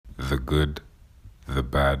The Good, the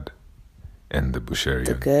Bad, and the The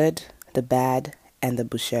Busharian. Good, the Bad, and the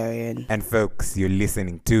Busharian. And folks, you're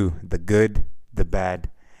listening to The Good, the Bad,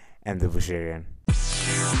 and the Busharian.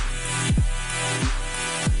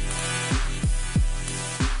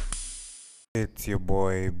 It's your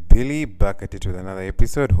boy Billy back at it with another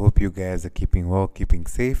episode. Hope you guys are keeping well, keeping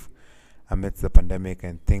safe amidst the pandemic,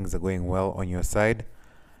 and things are going well on your side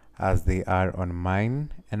as they are on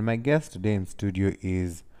mine. And my guest today in studio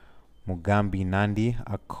is Mugambi Nandi,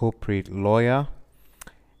 a corporate lawyer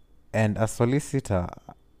and a solicitor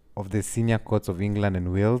of the senior courts of England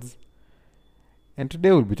and Wales. And today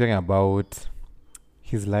we'll be talking about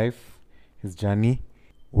his life, his journey,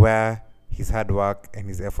 where his hard work and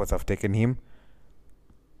his efforts have taken him,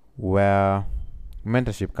 where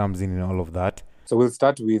mentorship comes in and all of that. So we'll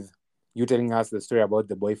start with you telling us the story about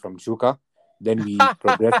the boy from Chuka. Then we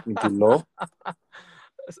progress into law.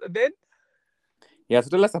 So then? Yeah, so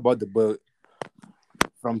tell us about the boy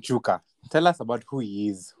from Chuka. Tell us about who he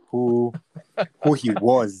is, who he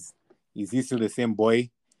was. Is he still the same boy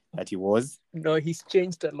that he was? No, he's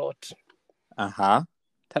changed a lot. Uh-huh.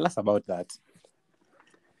 Tell us about that.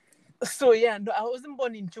 So yeah, no, I wasn't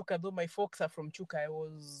born in Chuka, though my folks are from Chuka.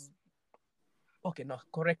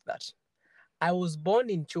 Correct that. I was born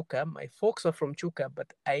in Chuka. My folks are from Chuka,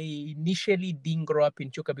 but I initially didn't grow up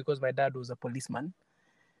in Chuka because my dad was a policeman.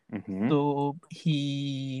 Mm-hmm. So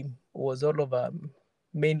he was all over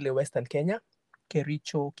mainly Western Kenya,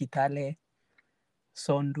 Kericho, Kitale,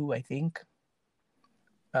 Sondu, I think.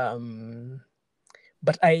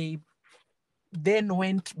 But I then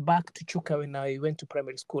went back to Chuka when I went to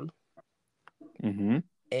primary school. Mm-hmm.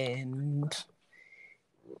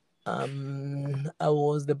 And I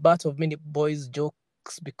was the butt of many boys'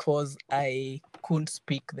 jokes because I couldn't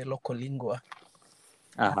speak the local lingua.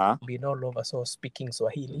 Uh-huh. I've been all over, so speaking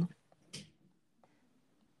Swahili.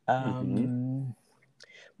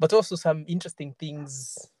 But also some interesting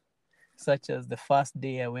things, such as the first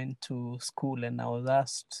day I went to school and I was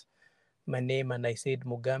asked my name and I said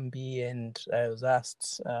Mugambi, and I was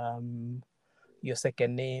asked your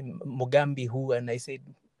second name, Mugambi who, and I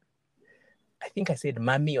think I said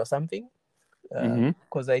Mami or something,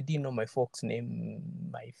 because I didn't know my folks' name.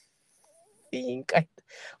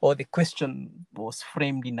 Or the question was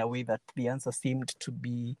framed in a way that the answer seemed to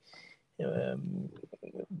be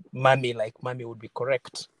Mami, like Mami would be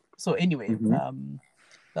correct. So anyway,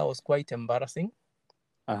 that was quite embarrassing.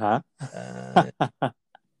 Uh-huh.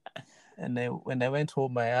 And when I went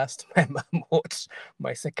home, I asked my mom what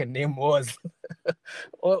my second name was,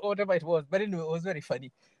 or whatever it was. But anyway, it was very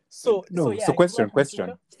funny. So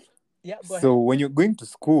question. Yeah, go ahead. So when you're going to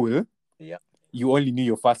school, yeah, you only knew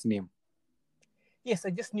your first name. Yes,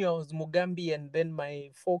 I just knew I was Mugambi, and then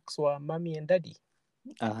my folks were Mommy and Daddy.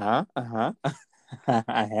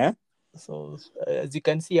 So as you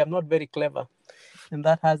can see, I'm not very clever, and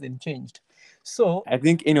that hasn't changed. So I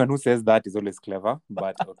think anyone who says that is always clever,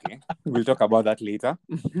 but okay. We'll talk about that later.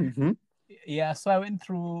 Yeah, so I went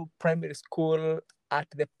through primary school at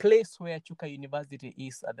the place where Chuka University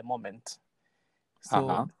is at the moment.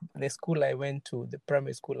 So the school I went to, the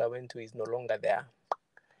primary school I went to, is no longer there.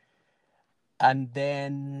 And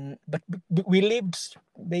then, but we lived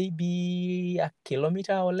maybe a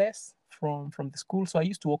kilometer or less from the school. So I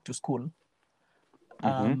used to walk to school.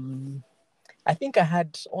 I think I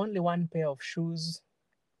had only one pair of shoes,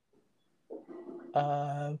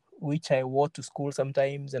 which I wore to school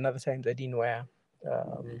sometimes, and other times I didn't wear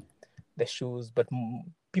the shoes. But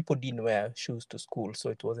people didn't wear shoes to school,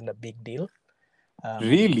 so it wasn't a big deal.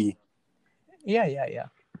 Really? Yeah.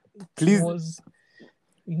 Please. It was,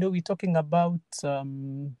 we're talking about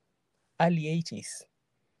early 80s.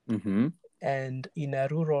 And in a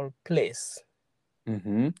rural place.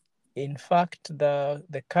 In fact,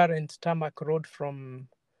 the current tarmac road from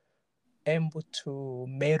Embu to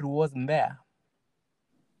Meru wasn't there.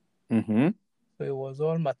 So it was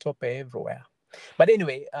all matope everywhere. But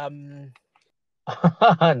anyway,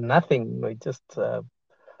 nothing. It just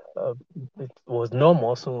it was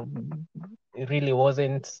normal, so it really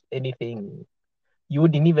wasn't anything. You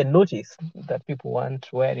wouldn't even notice that people weren't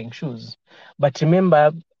wearing shoes. But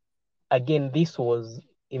remember, again, this was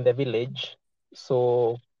in the village,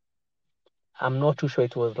 so I'm not too sure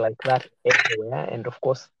it was like that everywhere. And of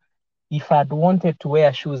course, if I'd wanted to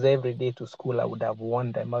wear shoes every day to school, I would have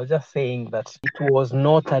worn them. I was just saying that it was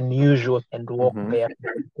not unusual and walk barefoot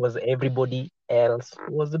because everybody else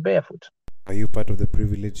was barefoot. Are you part of the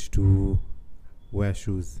privilege to wear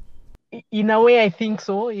shoes? In a way, I think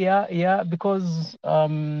so. Yeah, because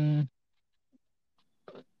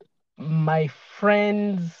my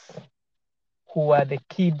friends who are the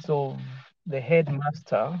kids of the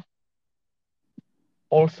headmaster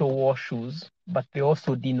also wore shoes, but they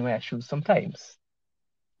also didn't wear shoes sometimes.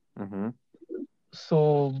 Mm-hmm.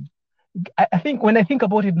 So I think when I think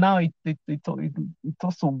about it now, it's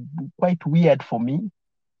also quite weird for me.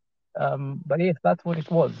 But yes, that's what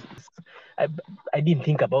it was. I, I didn't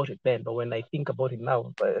think about it then, but when I think about it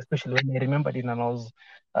now, especially when I remembered it and I was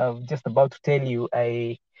just about to tell you,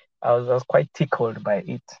 I was quite tickled by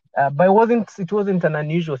it. But it wasn't an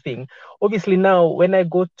unusual thing. Obviously now when I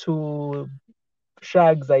go to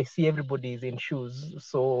shags, I see everybody is in shoes.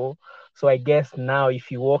 So I guess now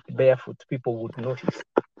if you walk barefoot, people would notice.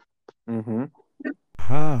 Mm-hmm.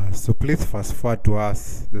 So please fast forward to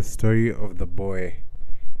us the story of the boy,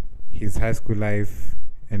 his high school life,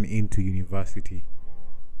 and into university.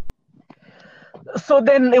 So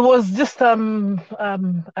then it was just a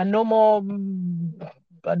normal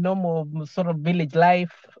sort of village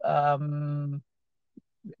life.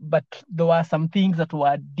 But there were some things that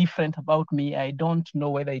were different about me. I don't know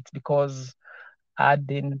whether it's because I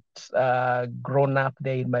didn't grown up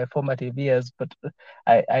there in my formative years, but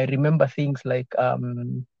I remember things like uh,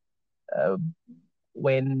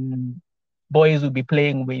 when boys would be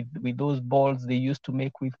playing with those balls they used to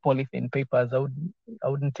make with polythene papers. I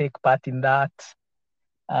wouldn't take part in that.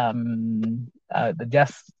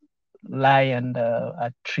 Just lie under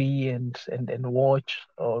a tree and watch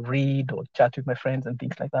or read or chat with my friends and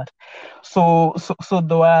things like that. So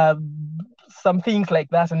there were some things like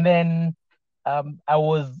that, and then I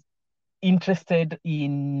was interested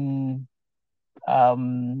in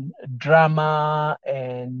drama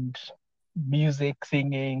and music,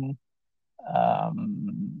 singing.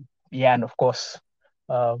 Yeah, and of course,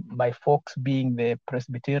 my folks being the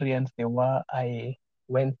Presbyterians I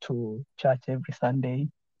went to church every Sunday.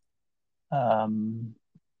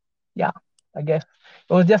 Yeah, I guess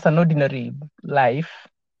it was just an ordinary life.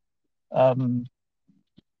 Um,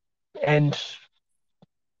 and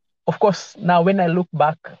of course, now when I look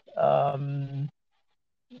back, I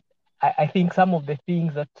think some of the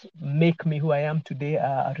things that make me who I am today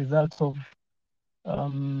are a result of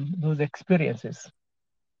those experiences.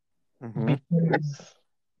 Mm-hmm. Because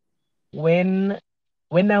when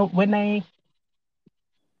I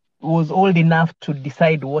was old enough to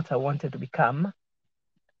decide what I wanted to become,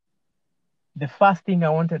 the first thing I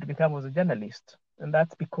wanted to become was a journalist. And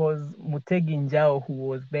that's because Mutegi Njau, who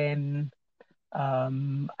was then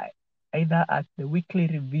either at the Weekly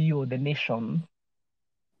Review or the Nation,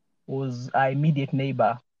 was our immediate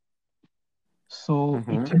neighbor. So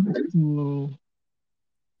Mm-hmm. it used to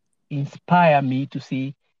inspire me to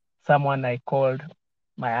see someone I called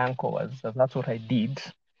my uncle. That's what I did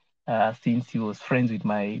since he was friends with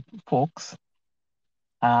my folks.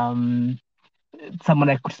 Someone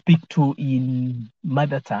I could speak to in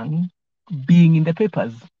mother tongue being in the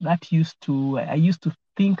papers. I used to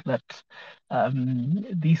think that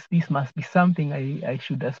this must be something I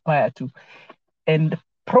should aspire to. And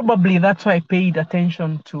probably that's why I paid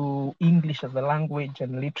attention to English as a language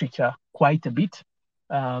and literature quite a bit.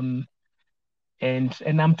 And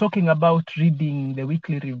I'm talking about reading the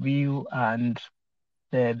Weekly Review and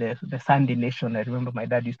the Sunday Nation. I remember my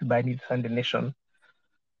dad used to buy me the Sunday Nation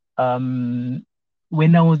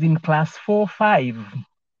when I was in class 4, 5.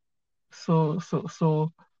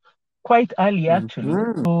 So quite early actually.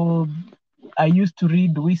 Mm-hmm. So I used to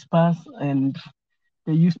read Whispers, and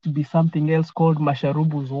there used to be something else called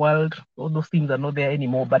Masharubu's World. All those things are not there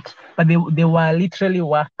anymore, but they were literally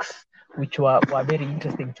works which were very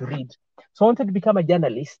interesting to read. So I wanted to become a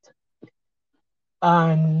journalist.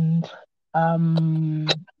 And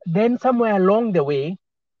then somewhere along the way,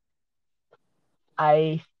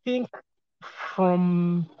 I think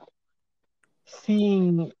from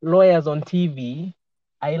seeing lawyers on TV,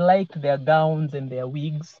 I liked their gowns and their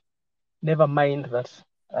wigs. Never mind that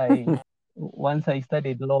I once I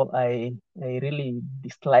studied law, I really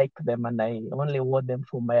disliked them and I only wore them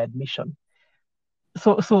for my admission.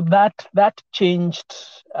 So that changed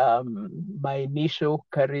my initial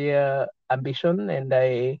career ambition, and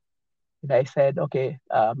I said, okay,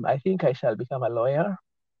 I think I shall become a lawyer.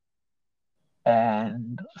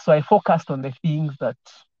 And so I focused on the things that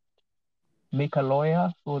make a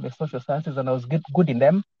lawyer, so the social sciences, and I was good in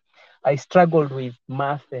them. I struggled with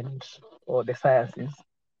math or the sciences.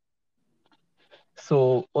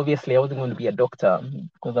 So obviously I wasn't going to be a doctor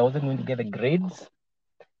because I wasn't going to get the grades,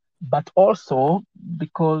 but also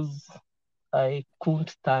because I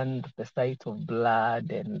couldn't stand the sight of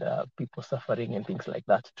blood and people suffering and things like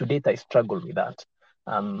that. To date, I struggle with that.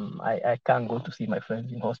 I can't go to see my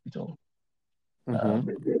friends in hospital. Mm-hmm. Um,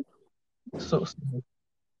 so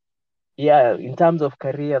yeah, in terms of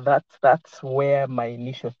career, that's where my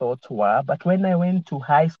initial thoughts were. But when I went to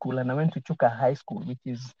high school, and I went to Chuka High School, which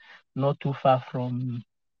is not too far from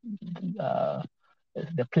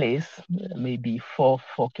the place, maybe four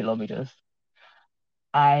kilometers,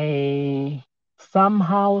 I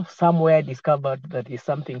somehow, somewhere discovered that is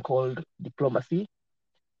something called diplomacy,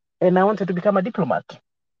 and I wanted to become a diplomat.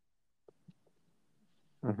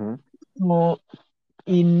 Mm-hmm. So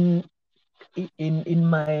in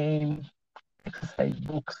my exercise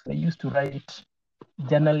books, I used to write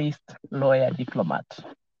journalist, lawyer, diplomat.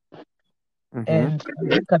 Mm-hmm. And I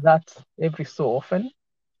look at that every so often.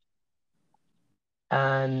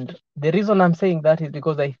 And the reason I'm saying that is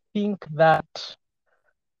because I think that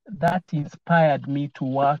inspired me to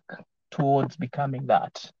work towards becoming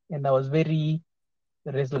that. And I was very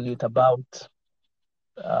resolute about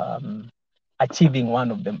achieving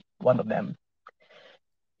one of them.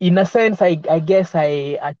 In a sense, I guess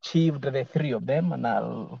I achieved the three of them, and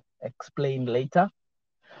I'll explain later.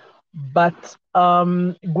 But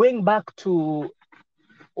going back to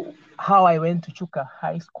how I went to Chuka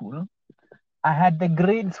High School, I had the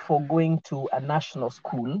grades for going to a national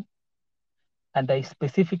school, and I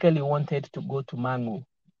specifically wanted to go to Mangu.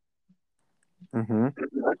 Mm-hmm.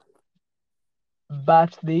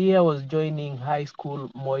 But the year I was joining high school,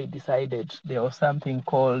 Moi decided there was something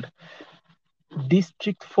called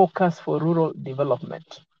District Focus for Rural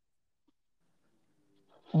Development,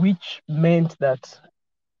 which meant that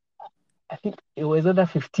I think it was either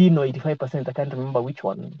 15 or 85%, I can't remember which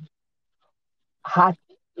one, had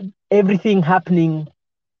everything happening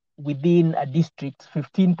within a district,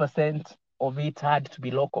 15% of it had to be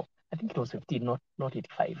local. I think it was 15, not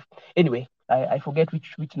 85. Anyway, I forget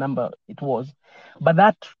which number it was, but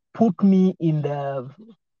that put me in the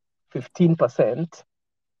 15%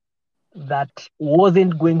 that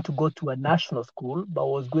wasn't going to go to a national school, but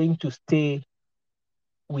was going to stay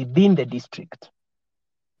within the district.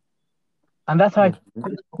 And that's how I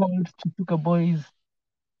called Chuka Boys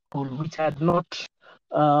School, which I had not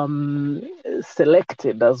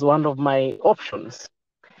selected as one of my options.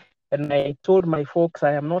 And I told my folks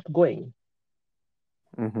I am not going.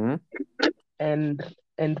 Mm-hmm. And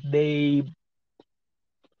they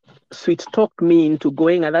sweet talked me into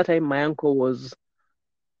going. At that time, my uncle was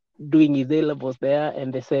doing his A levels there,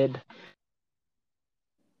 and they said,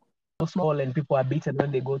 small and people are beaten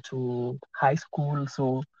when they go to high school,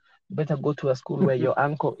 so you better go to a school where your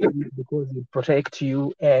uncle is because he protect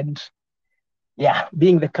you. And yeah,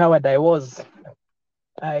 being the coward I was,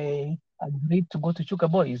 I agreed to go to Chuka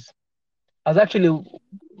Boys. I was actually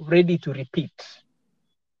ready to repeat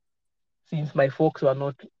since my folks were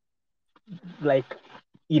not like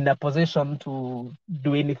in a position to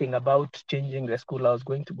do anything about changing the school I was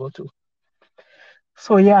going to go to.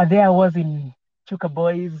 So yeah, there I was in Chuka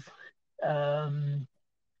Boys.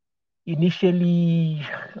 Initially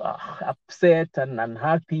upset and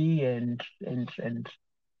unhappy and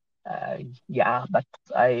yeah, but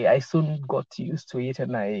I soon got used to it,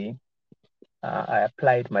 and I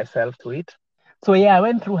applied myself to it. So yeah, I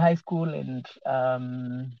went through high school, and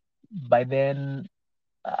by then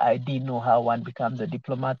I didn't know how one becomes a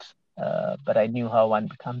diplomat, but I knew how one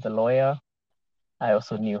becomes a lawyer. I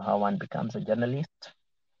also knew how one becomes a journalist,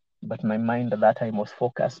 but my mind at that time was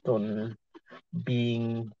focused on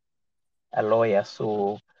being a lawyer.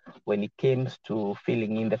 So when it came to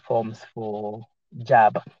filling in the forms for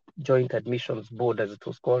JAB, Joint Admissions Board, as it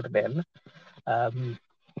was called then,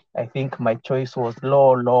 I think my choice was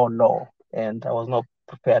law, and I was not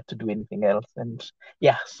prepared to do anything else. And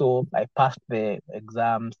yeah, so I passed the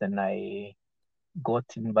exams and I got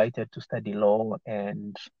invited to study law.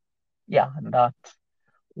 And yeah, and that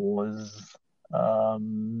was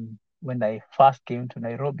when I first came to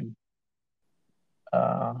Nairobi.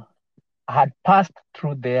 I had passed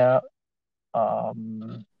through there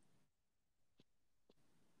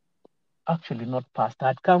actually not passed.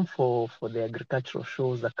 I'd come for the agricultural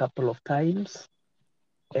shows a couple of times,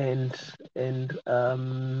 and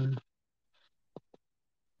on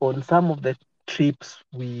some of the trips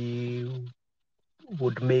we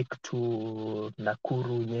would make to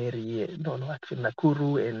Nakuru, Nyeri, no, actually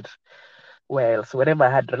Nakuru, and where else? Wherever I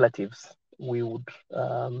had relatives, we would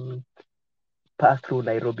pass through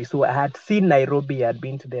Nairobi. So I had seen Nairobi, I'd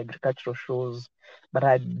been to the agricultural shows, but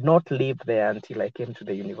I had not lived there until I came to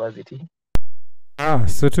the university.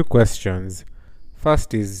 So 2 questions.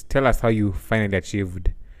 First is, tell us how you finally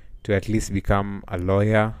achieved to at least become a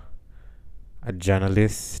lawyer, a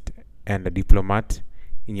journalist, and a diplomat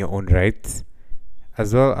in your own rights,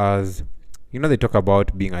 as well as, they talk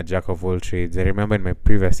about being a jack of all trades. I remember in my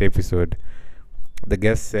previous episode, the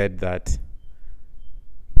guest said that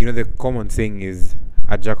You know, the common saying is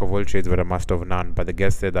a jack of all trades but a master of none. But the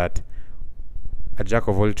guest said that a jack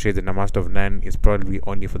of all trades and a master of none is probably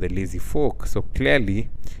only for the lazy folk. So clearly,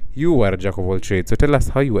 you were a jack of all trades. So tell us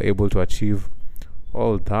how you were able to achieve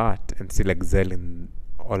all that and still excel in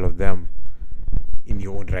all of them in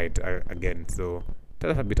your own right again. So tell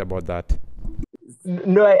us a bit about that.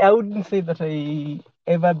 No, I wouldn't say that I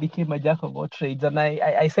ever became a jack of all trades. And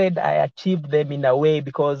I said I achieved them in a way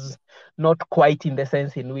because not quite in the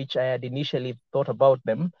sense in which I had initially thought about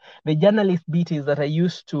them. The journalist bit is that I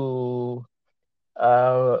used to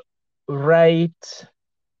write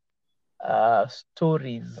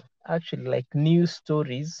stories, actually like news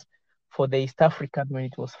stories for the East African when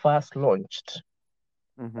it was first launched.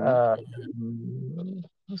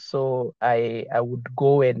 So I would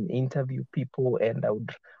go and interview people and I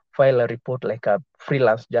would file a report like a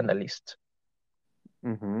freelance journalist.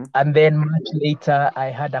 And then much later, I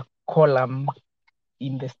had a column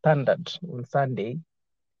in the Standard on Sunday,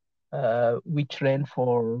 which ran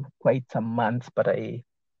for quite some months, but I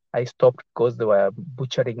stopped because they were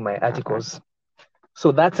butchering my articles.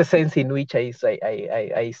 So that's a sense in which I say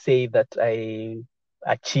that I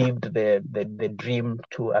achieved the dream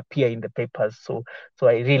to appear in the papers. So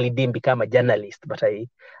I really didn't become a journalist, but I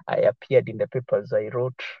appeared in the papers. I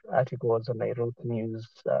wrote articles and I wrote news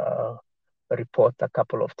reports a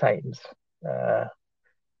couple of times.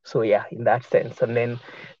 So yeah, in that sense. And then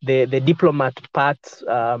the diplomat part,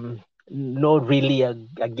 not really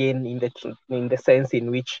again in the sense in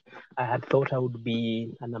which I had thought I would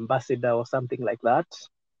be an ambassador or something like that,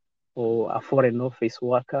 or a foreign office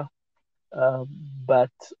worker. But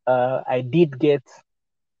I did get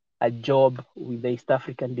a job with the East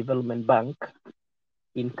African Development Bank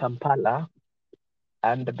in Kampala.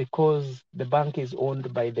 And because the bank is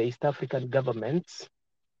owned by the East African governments,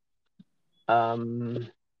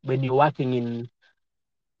 when you're working in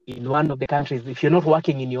one of the countries, if you're not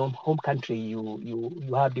working in your home country, you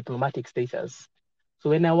have diplomatic status. So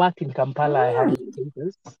when I worked in Kampala, I had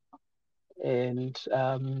status. And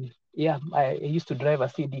yeah, I used to drive a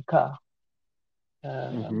CD car.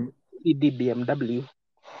 CD BMW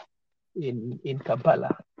in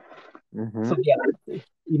Kampala. So yeah,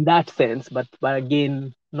 in that sense, but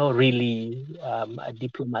again, not really a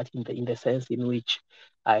diplomat in the sense in which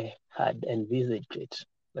I had envisaged it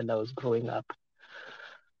when I was growing up.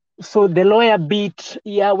 So the lawyer bit,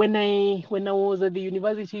 yeah, when I was at the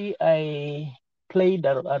university, I played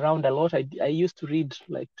around a lot. I used to read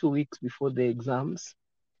like 2 weeks before the exams,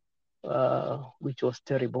 which was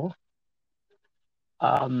terrible.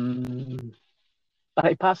 But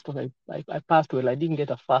I passed well. I passed well. I didn't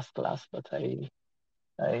get a first class, but I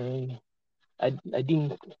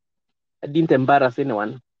didn't embarrass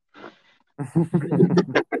anyone.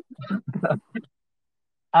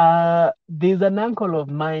 There's an uncle of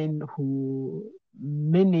mine who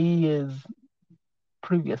many years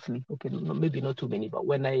previously, okay, maybe not too many, but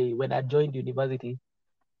when I joined university,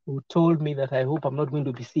 who told me that I hope I'm not going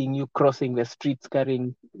to be seeing you crossing the streets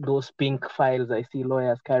carrying those pink files I see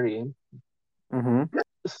lawyers carrying.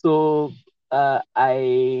 So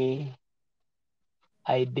I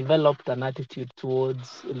developed an attitude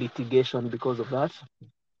towards litigation because of that.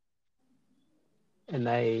 And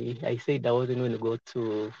I said I wasn't going to go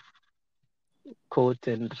to court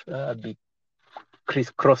and be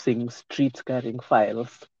crisscrossing streets carrying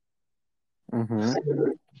files. So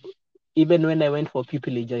even when I went for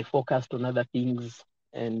pupillage, I focused on other things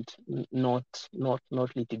and not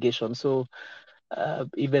litigation. So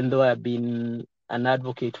even though I've been an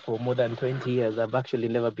advocate for more than 20 years, I've actually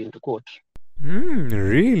never been to court.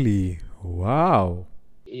 Really? Wow.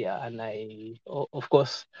 Yeah, and of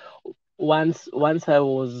course, once I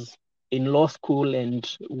was in law school and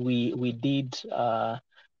we did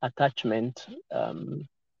attachment,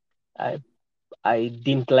 I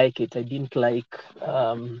didn't like it. I didn't like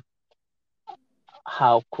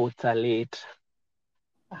how courts are late,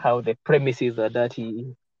 how the premises are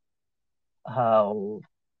dirty, how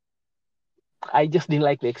I just didn't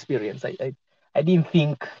like the experience. I didn't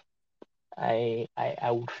think I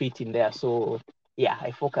would fit in there. So yeah,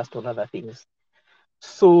 I focused on other things.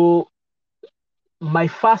 So my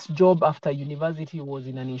first job after university was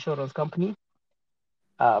in an insurance company.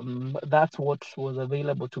 That's what was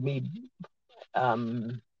available to me.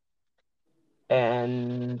 And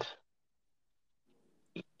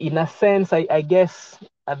in a sense, I guess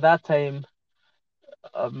at that time,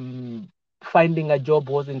 finding a job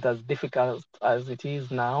wasn't as difficult as it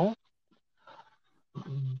is now.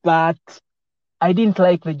 But I didn't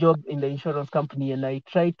like the job in the insurance company, and I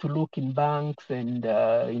tried to look in banks and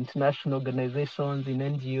international organizations, in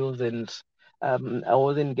NGOs, and I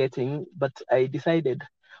wasn't getting. But I decided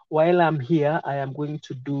while I'm here, I am going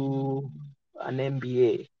to do an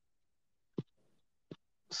MBA.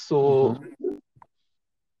 So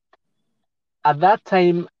at that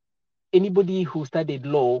time, anybody who studied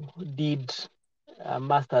law did a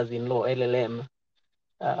master's in law, LLM,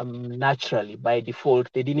 naturally by default.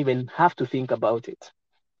 They didn't even have to think about it.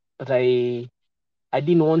 But I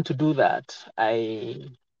didn't want to do that. I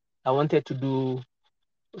wanted to do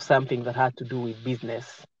something that had to do with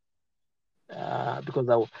business because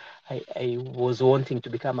I was wanting to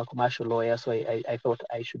become a commercial lawyer. So I thought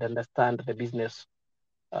I should understand the business,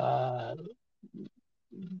 the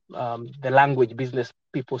language business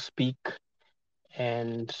people speak.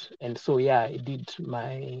 And so, yeah, I did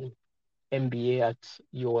my MBA at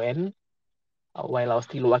UON while I was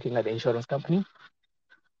still working at the insurance company.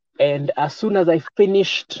 And as soon as I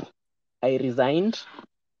finished, I resigned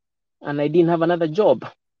and I didn't have another job.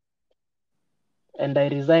 And I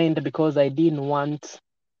resigned because I didn't want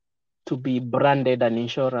to be branded an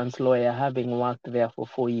insurance lawyer, having worked there for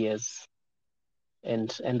 4 years.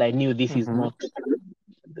 And I knew this is not,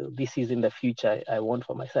 this is in the future I want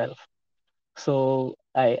for myself. So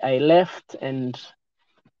I left and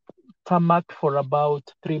tarmacked for about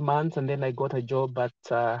 3 months, and then I got a job at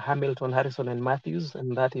Hamilton, Harrison and Matthews,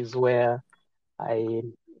 and that is where I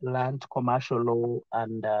learned commercial law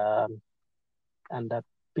and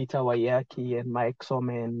Peter Wayaki and Mike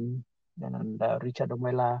Somen and Richard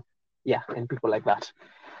Omwela, yeah, and people like that.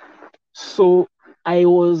 So I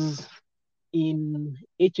was in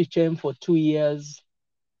HHM for 2 years,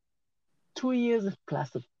 2 years plus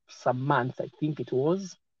some months, I think it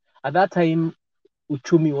was. At that time,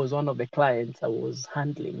 Uchumi was one of the clients I was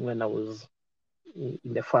handling when I was in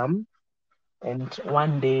the firm. And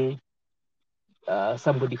one day,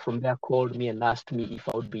 somebody from there called me and asked me if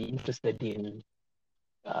I would be interested in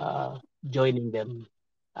joining them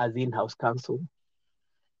as in-house counsel.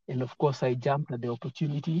 And of course, I jumped at the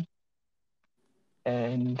opportunity.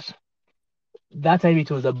 And that time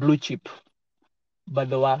it was a blue chip, but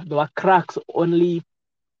there were cracks. Only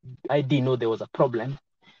I didn't know there was a problem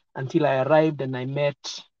until I arrived and I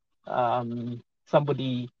met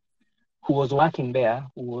somebody who was working there,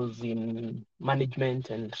 who was in management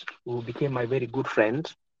and who became my very good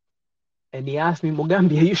friend. And he asked me,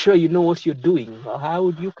 Mugambi, are you sure you know what you're doing? Or how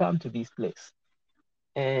would you come to this place?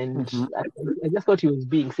 And I just thought he was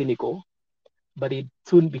being cynical, but it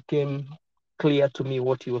soon became clear to me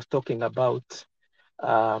what he was talking about.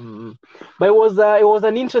 But it was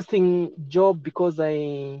an interesting job because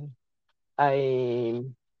I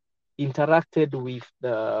interacted with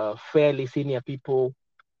the fairly senior people,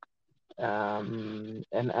 and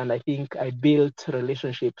I think I built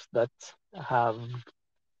relationships that have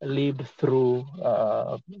lived through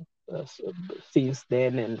since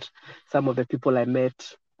then, and some of the people I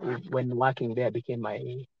met when working there became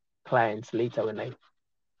my clients later when I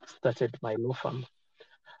started my law firm.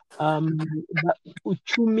 But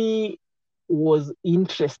Uchumi was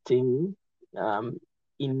interesting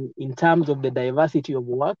in terms of the diversity of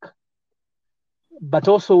work, but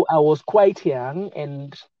also I was quite young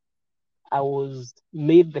and I was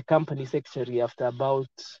made the company secretary after about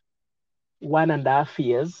 1.5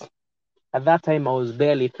 years. At that time, I was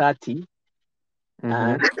barely 30.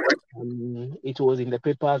 And it was in the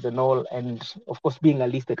papers and all. And of course, being a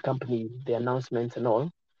listed company, the announcements and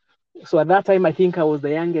all. So at that time, I think I was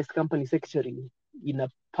the youngest company secretary in a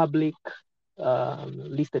public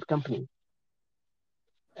listed company.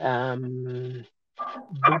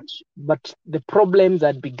 But the problems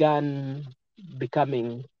that began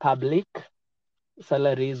becoming public,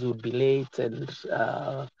 salaries would be late and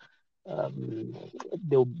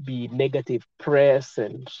there would be negative press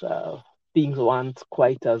and things weren't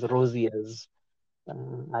quite as rosy as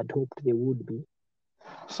I'd hoped they would be.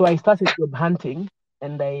 So I started job hunting,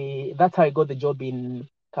 and that's how I got the job in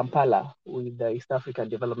Kampala with the East African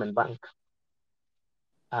Development Bank.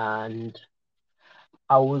 And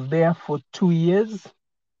I was there for 2 years,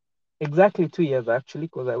 exactly 2 years actually,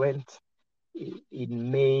 because I went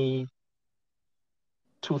in May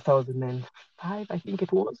 2005, I think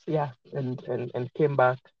it was, yeah, and came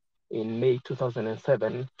back in May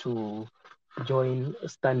 2007 to join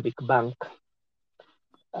Stanbic Bank,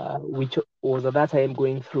 which was at that time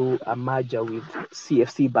going through a merger with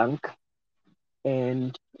CFC Bank.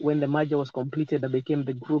 And when the merger was completed, I became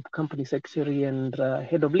the group company secretary and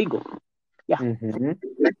head of legal. Yeah.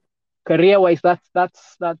 Career-wise, that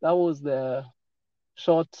was the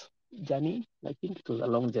short journey. I think it was a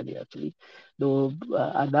long journey actually, though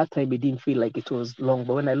at that time it didn't feel like it was long.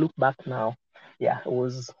 But when I look back now, yeah, it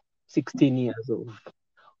was 16 years of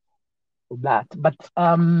that. But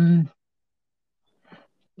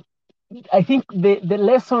I think the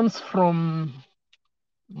lessons from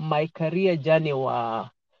my career journey were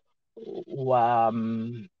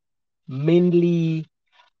mainly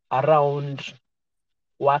around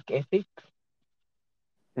work ethic,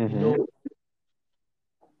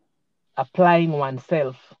 applying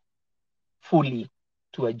oneself fully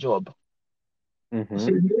to a job. So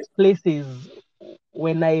in those places,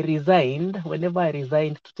 whenever I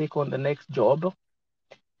resigned to take on the next job,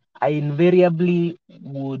 I invariably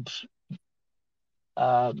would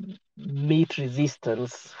meet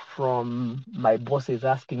resistance from my bosses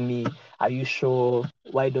asking me, "Are you sure?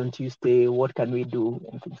 Why don't you stay? What can we do?"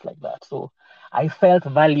 and things like that. So I felt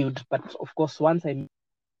valued, but of course, once I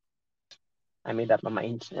made up my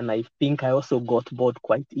mind, and I think I also got bored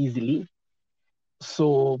quite easily.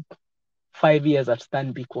 So 5 years at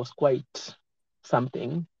Stanbic was quite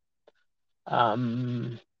something.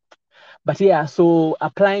 But yeah, so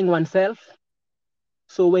applying oneself.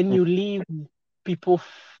 So when you leave, people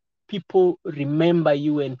remember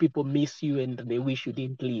you and people miss you and they wish you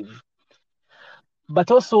didn't leave.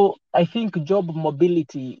 But also, I think job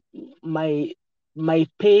mobility, my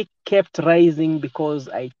pay kept rising because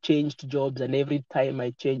I changed jobs, and every time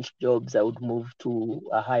I changed jobs, I would move to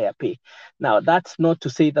a higher pay. Now, that's not to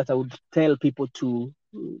say that I would tell people to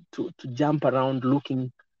jump around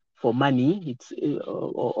looking for money,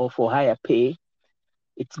 or for higher pay.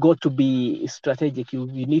 It's got to be strategic. You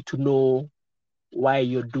need to know why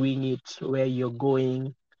you're doing it, where you're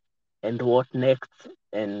going, and what next.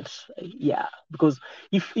 And yeah, because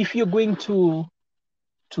if you're going to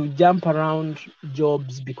jump around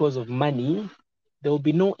jobs because of money, there will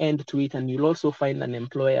be no end to it, and you'll also find an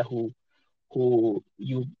employer who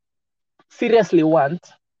you seriously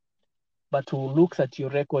want, but who looks at your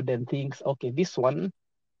record and thinks, okay, this one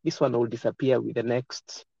will disappear with the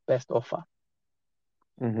next best offer.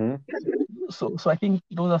 So I think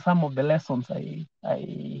those are some of the lessons I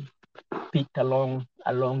picked along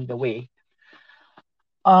the way.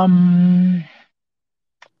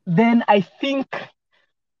 Then I think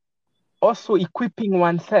also equipping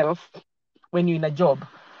oneself when you're in a job.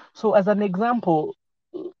 So as an example,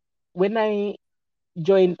 when I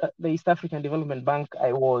joined the East African Development Bank,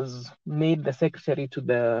 I was made the secretary to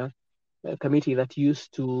the committee that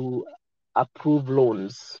used to approve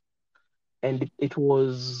loans. And it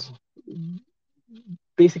was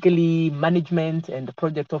basically management and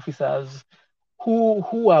project officers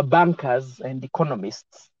who are bankers and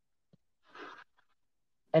economists.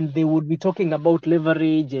 And they would be talking about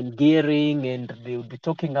leverage and gearing, and they would be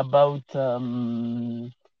talking about EBITDA,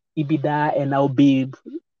 and I'll be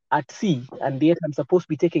at sea, and yet I'm supposed to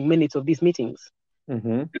be taking minutes of these meetings.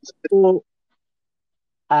 So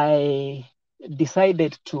I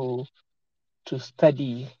decided to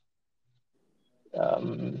study,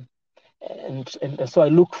 and so I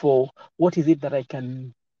look for what is it that I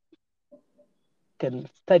can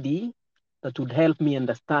study that would help me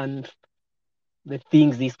understand the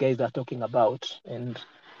things these guys are talking about. And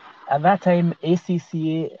at that time,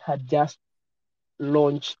 ACCA had just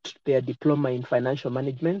launched their diploma in financial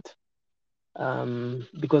management,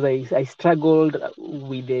 because I struggled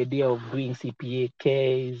with the idea of doing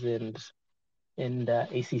CPA-Ks and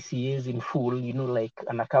ACCAs in full, like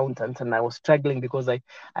an accountant. And I was struggling because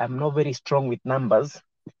I'm not very strong with numbers.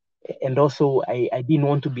 And also, I didn't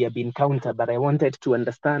want to be a bean counter, but I wanted to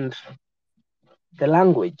understand the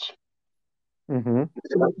language. So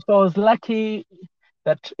I was lucky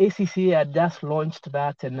that ACCA had just launched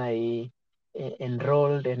that, and I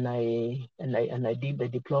enrolled, and I did the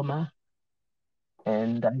diploma,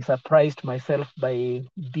 and I surprised myself by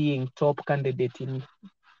being top candidate in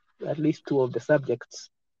at least two of the subjects.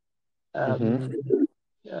 There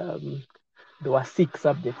were 6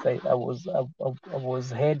 subjects. I was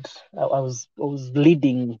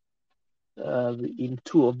leading in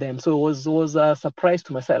 2 of them, so it was a surprise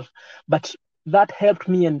to myself. But that helped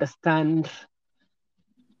me understand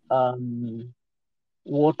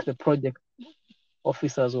what the project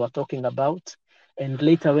officers were talking about, and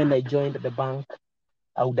later when I joined the bank,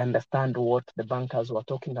 I would understand what the bankers were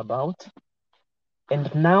talking about.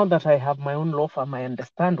 And now that I have my own law firm, I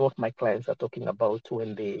understand what my clients are talking about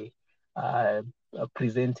when they are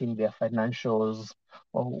presenting their financials,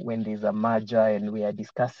 or when there's a merger and we are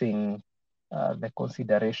discussing the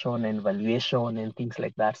consideration and valuation and things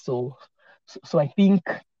like that. So I think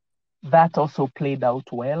that also played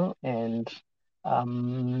out well. And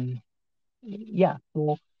yeah,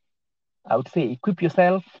 so I would say equip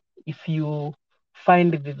yourself. If you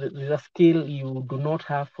find there's a skill you do not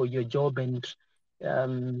have for your job, and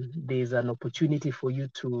there's an opportunity for you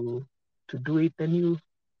to do it, then you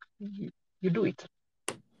do it.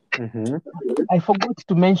 Mm-hmm. I forgot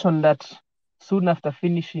to mention that soon after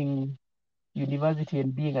finishing university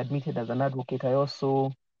and being admitted as an advocate, I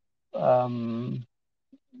also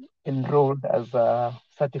enrolled as a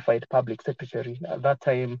certified public secretary. At that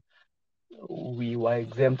time, we were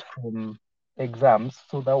exempt from exams,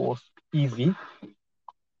 so that was easy.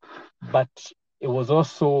 But it was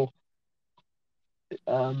also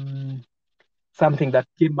something that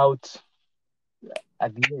came out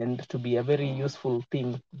at the end to be a very useful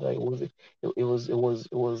thing. It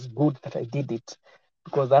was good that I did it,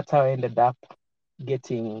 because that's how I ended up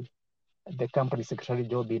getting the company secretary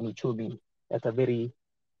job in Uchumi at a very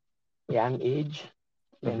young age,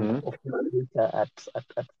 and Mm-hmm. of course later at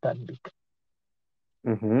Stanbic.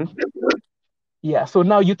 Mm-hmm. Yeah. So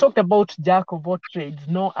now you talked about jack of all trades.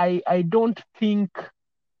 No, I don't think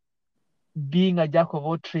being a jack of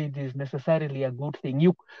all trades is necessarily a good thing.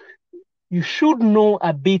 You should know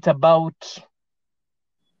a bit about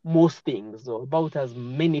most things, or about as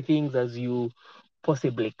many things as you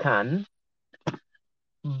possibly can,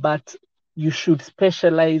 but you should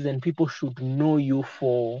specialize and people should know you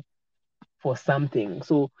for something.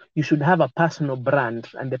 So you should have a personal brand,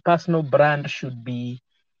 and the personal brand should be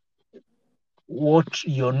what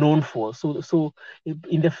you're known for. So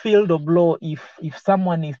in the field of law, if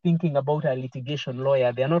someone is thinking about a litigation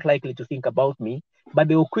lawyer, they're not likely to think about me, but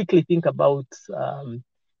they will quickly think about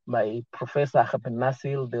my professor Ahmed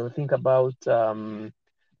Nasil. They'll think about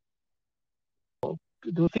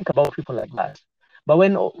people like that. But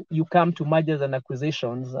when you come to mergers and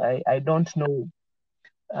acquisitions, I don't know.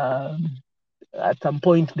 At some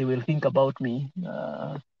point, they will think about me.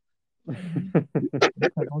 About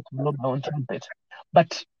to blow my own trumpet,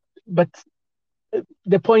 but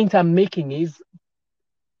the point I'm making is,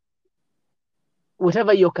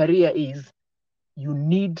 whatever your career is, you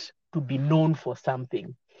need to be known for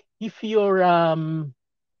something. If you're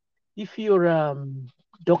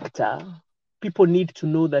doctor, people need to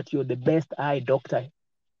know that you're the best eye doctor,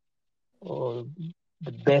 or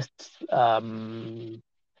the best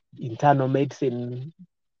internal medicine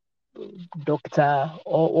doctor,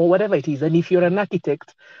 or whatever it is. And if you're an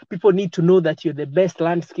architect, people need to know that you're the best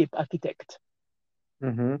landscape architect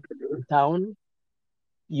Mm-hmm. in town.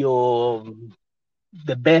 You're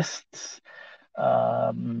the best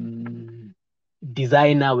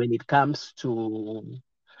designer when it comes to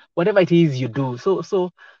whatever it is you do.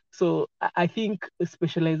 So I think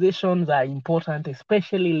specializations are important,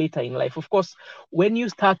 especially later in life. Of course, when you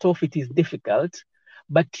start off, it is difficult,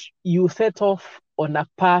 but you set off on a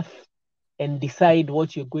path and decide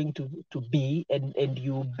what you're going to be, and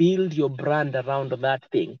you build your brand around that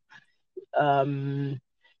thing.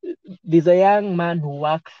 There's a young man who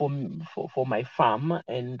worked for my farm,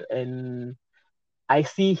 and I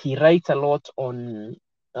see he writes a lot on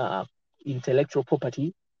intellectual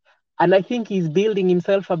property, and I think he's building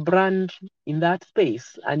himself a brand in that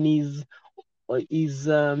space, and is I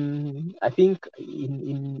think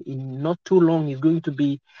in not too long he's going to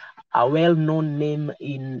be a well-known name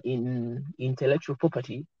in intellectual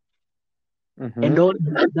property, Mm-hmm. and all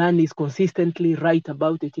he's done is consistently write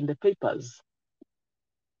about it in the papers.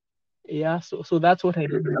 Yeah, so that's what I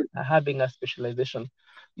mean by having a specialization.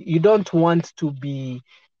 You don't want to be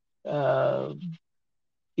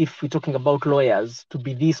if we're talking about lawyers, to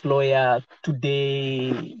be this lawyer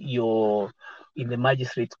today, you're in the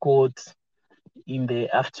magistrate court, in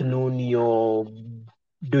the afternoon, you're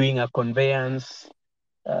doing a conveyance,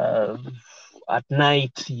 at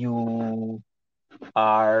night, you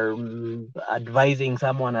are advising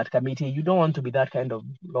someone at committee. You don't want to be that kind of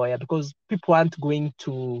lawyer, because people aren't going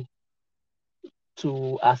to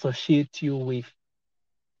associate you with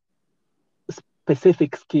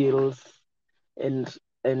specific skills, and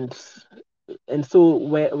and and so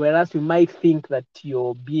whereas you might think that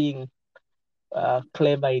you're being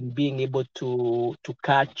clever in being able to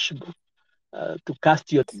cast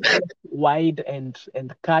your wide and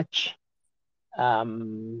catch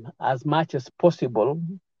as much as possible,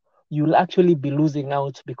 you'll actually be losing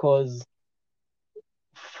out, because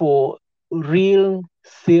for real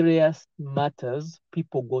serious matters,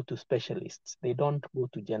 people go to specialists. They don't go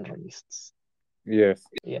to generalists. Yes.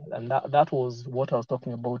 Yeah, and that was what I was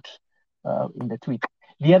talking about in the tweet.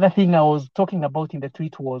 The other thing I was talking about in the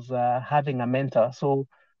tweet was having a mentor. So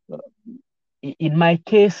in my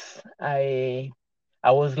case, I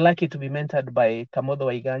was lucky to be mentored by Kamodo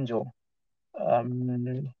Waiganjo,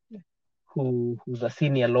 who's a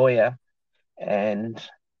senior lawyer. And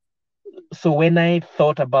so when I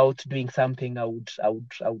thought about doing something, I would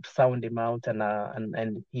sound him out,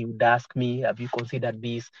 and he would ask me, "Have you considered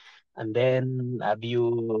this? And then have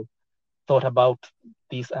you thought about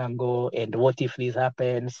this angle and what if this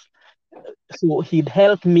happens. So he'd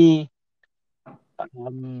help me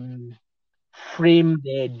frame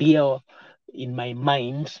the idea in my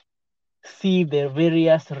mind, see the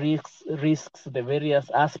various risks, the various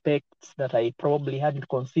aspects that I probably hadn't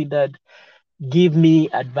considered, give me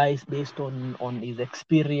advice based on his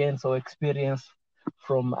experience or experience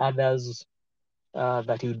from others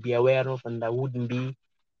that he would be aware of and I wouldn't be.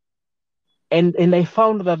 And I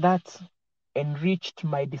found that enriched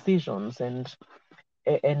my decisions and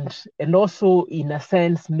also in a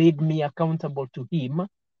sense made me accountable to him,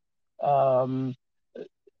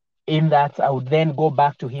 in that I would then go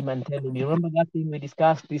back to him and tell him, you remember that thing we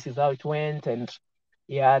discussed, this is how it went, and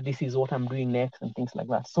yeah, this is what I'm doing next, and things like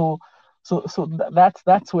that. So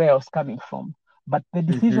that's where I was coming from. But the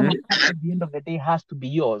decision at the end of the day has to be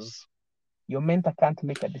yours. Your mentor can't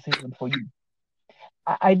make a decision for you.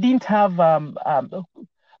 I didn't have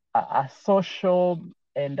a social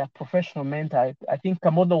and a professional mentor. I think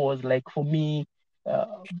Kamodo was like, for me,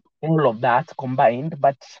 all of that combined.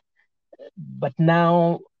 But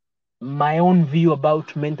now my own view about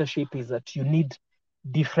mentorship is that you need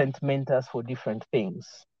different mentors for different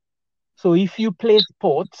things. So if you play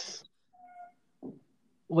sports,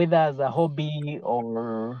 whether as a hobby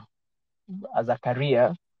or as a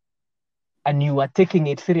career, and you are taking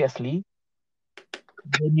it seriously,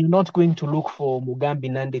 then you're not going to look for Mugambi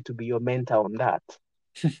Nandi to be your mentor on that.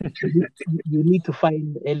 You need to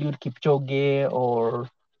find Eliud Kipchoge or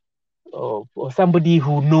somebody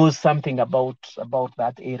who knows something about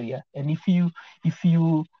that area. And if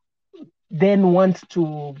you then want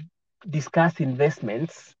to discuss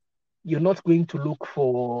investments, you're not going to look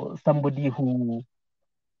for somebody who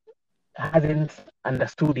hasn't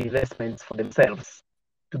understood investments for themselves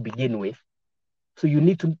to begin with. So you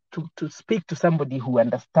need to speak to somebody who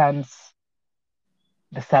understands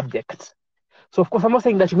the subject. So of course, I'm not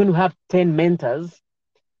saying that you're going to have 10 mentors,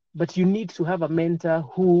 but you need to have a mentor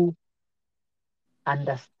who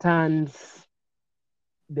understands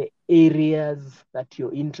the areas that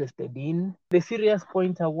you're interested in. The serious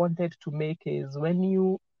point I wanted to make is when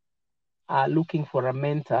you are looking for a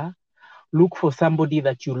mentor, look for somebody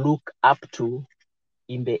that you look up to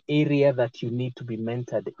in the area that you need to be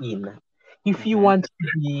mentored in. If you want to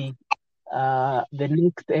be the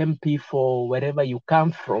next MP for wherever you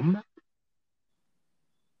come from,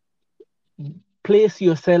 place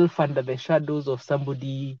yourself under the shadows of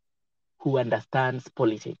somebody who understands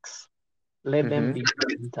politics. Let them be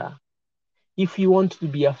the mentor. If you want to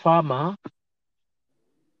be a farmer,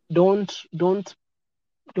 don't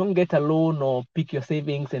get a loan or pick your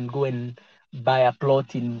savings and go and buy a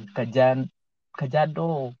plot in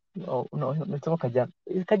Kajiado. Oh, no, it's not Kajiado.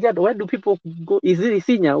 Kajiado, where do people go? Is it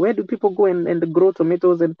Isinya? Where do people go and grow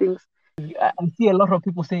tomatoes and things? I see a lot of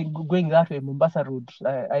people saying going that way, Mombasa Road.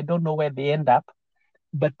 I don't know where they end up,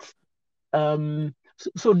 but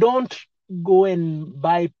so don't go and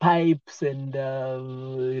buy pipes and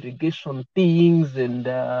irrigation things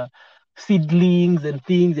and seedlings and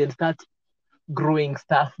things and start growing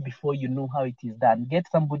stuff before you know how it is done. Get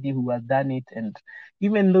somebody who has done it, and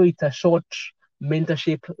even though it's a short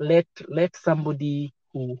mentorship, let somebody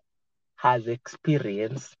who has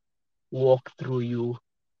experience walk through you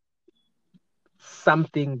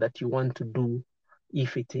something that you want to do.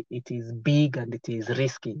 If it is big and it is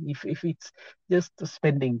risky, if it's just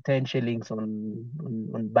spending 10 shillings on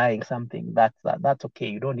buying something, that's okay.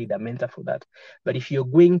 You don't need a mentor for that. But if you're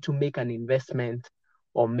going to make an investment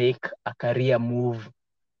or make a career move,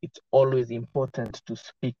 it's always important to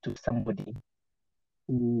speak to somebody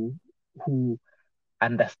who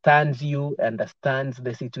understands you, understands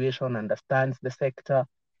the situation, understands the sector,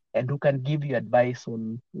 and who can give you advice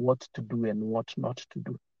on what to do and what not to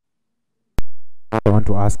do. I want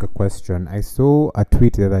to ask a question. I saw a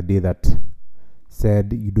tweet the other day that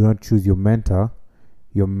said you do not choose your mentor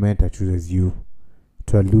chooses you.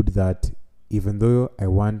 To allude that even though I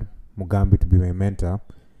want Mugambi to be my mentor,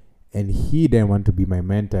 and he didn't want to be my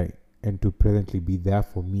mentor and to presently be there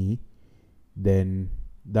for me, then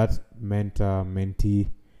that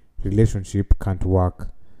mentor-mentee relationship can't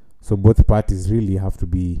work. So both parties really have to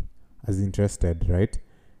be as interested, right?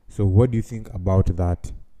 So what do you think about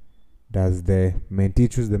that? Does the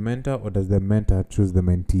mentee choose the mentor or does the mentor choose the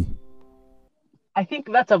mentee? I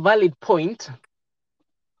think that's a valid point,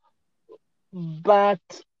 but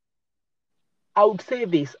I would say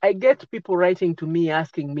this. I get people writing to me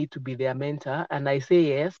asking me to be their mentor, and I say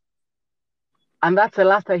yes, and that's the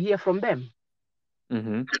last I hear from them.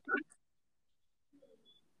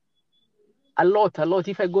 A lot.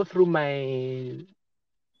 If I go through my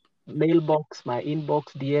mailbox, my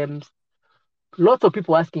inbox, DMs, lots of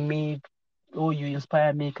people asking me oh, you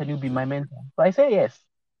inspire me. Can you be my mentor? So I say yes.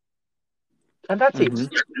 And that's it.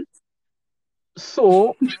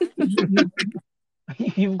 So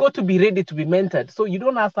you've got to be ready to be mentored. So you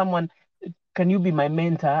don't ask someone, can you be my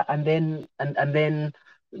mentor? And then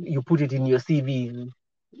you put it in your CV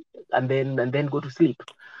and then go to sleep.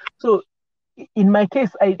 So in my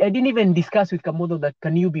case, I didn't even discuss with Kamodo that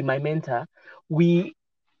can you be my mentor. We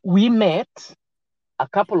met a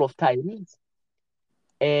couple of times,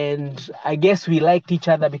 and I guess we liked each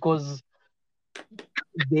other because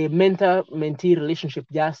the mentor-mentee relationship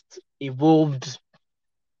just evolved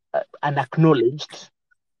and acknowledged,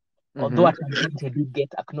 although at some point it did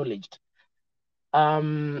get acknowledged.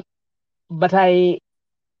 But I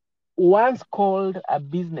once called a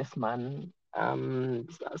businessman,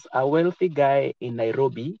 a wealthy guy in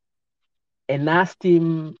Nairobi, and asked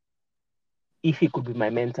him if he could be my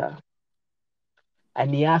mentor.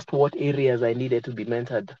 And he asked what areas I needed to be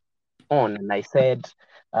mentored on. And I said,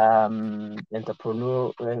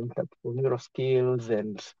 entrepreneurial skills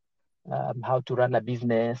and how to run a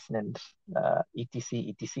business and etc,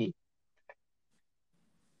 etc.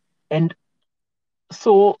 And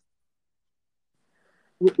so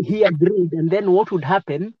he agreed. And then what would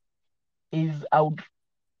happen is I would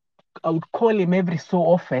call him every so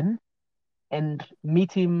often and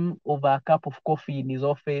meet him over a cup of coffee in his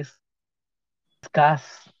office,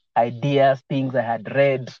 discuss ideas, things I had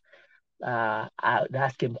read. I'd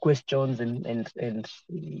ask him questions and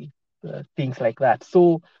things like that.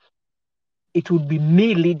 So it would be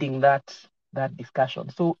me leading that discussion.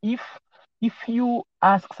 So if you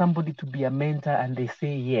ask somebody to be a mentor and they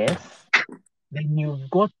say yes, then you've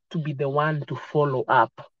got to be the one to follow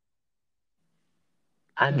up.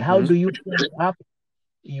 And how do you follow up?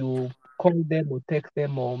 You call them or text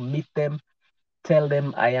them or meet them, tell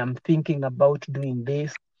them I am thinking about doing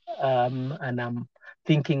this, and I'm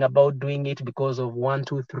thinking about doing it because of 1,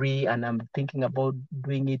 2, 3, and I'm thinking about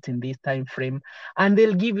doing it in this time frame, and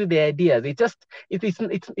they'll give you the ideas. It's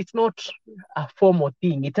not a formal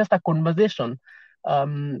thing. It's just a conversation.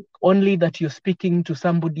 Only that you're speaking to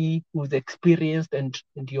somebody who's experienced and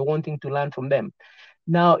you're wanting to learn from them.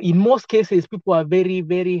 Now, in most cases, people are very,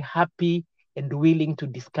 very happy and willing to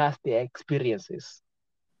discuss their experiences.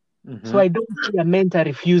 So I don't see a mentor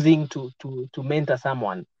refusing to mentor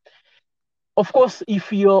someone. Of course,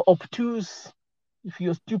 if you're obtuse, if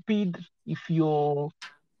you're stupid, if you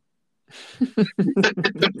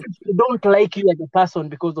don't like you as a person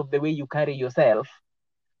because of the way you carry yourself,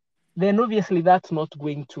 then obviously that's not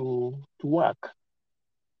going to work.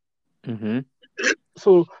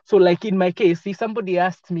 So like in my case, if somebody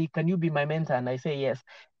asks me, can you be my mentor? And I say yes,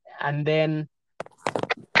 and then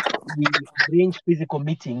we arrange physical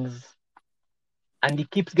meetings and he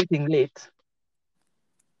keeps getting late,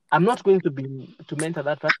 I'm not going to mentor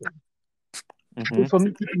that person. So for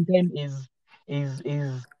me, keeping time is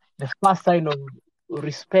the first sign of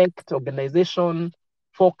respect, organization,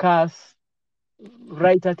 focus,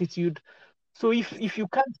 right attitude. So if you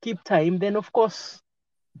can't keep time, then of course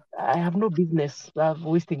I have no business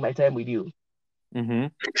wasting my time with you.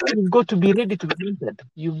 You've got to be ready to be mentored.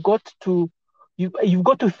 You've got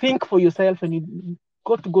to think for yourself, and you've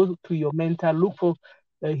got to go to your mentor, look for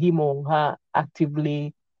him or her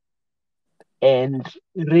actively, and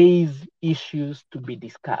raise issues to be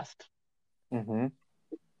discussed.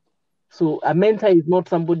 So a mentor is not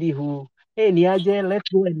somebody who, hey, Niaje, let's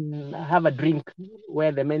go and have a drink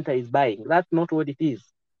where the mentor is buying. That's not what it is.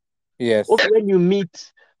 Yes. Also, when you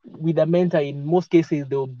meet with a mentor, in most cases,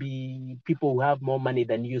 there will be people who have more money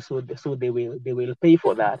than you, so they will pay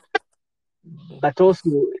for that. But also,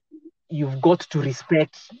 you've got to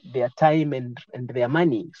respect their time and their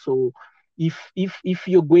money. So if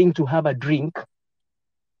you're going to have a drink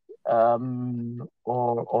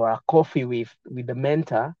or a coffee with the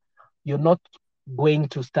mentor, you're not going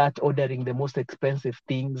to start ordering the most expensive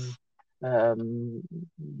things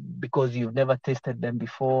because you've never tasted them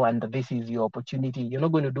before and this is your opportunity. You're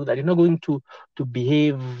not going to do that. You're not going to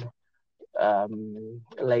behave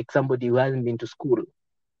like somebody who hasn't been to school.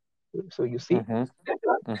 So you see?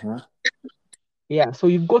 Yeah, so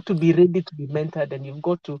you've got to be ready to be mentored, and you've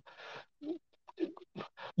got to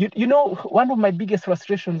you know, one of my biggest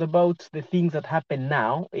frustrations about the things that happen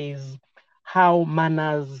now is how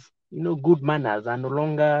manners, good manners are no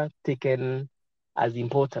longer taken as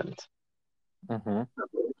important.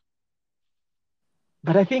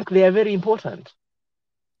 But I think they are very important.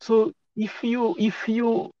 So if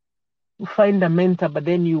you find a mentor, but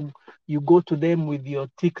then you go to them with your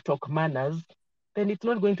TikTok manners, then it's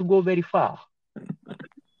not going to go very far.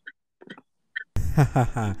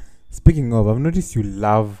 Speaking of, I've noticed you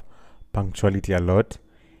love punctuality a lot.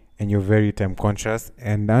 and you're very time conscious.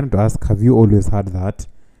 And I want to ask, have you always had that?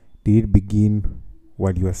 Did it begin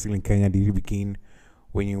while you were still in Kenya? Did it begin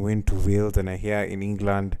when you went to Wales? And I hear in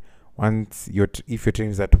England, once if your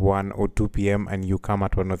train is at 1 or 2 p.m. and you come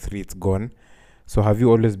at 1 or 3, it's gone. So have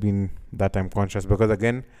you always been that time conscious? Because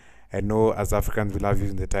again, I know as Africans we love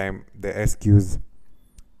using the excuse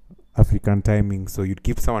African timing. So you'd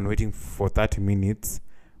keep someone waiting for 30 minutes,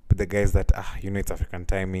 but the guys that it's African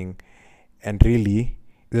timing, and really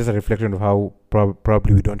this is a reflection of how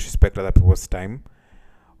probably we don't respect other people's time,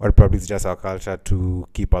 or probably it's just our culture to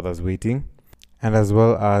keep others waiting. And as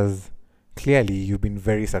well as, clearly you've been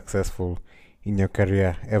very successful in your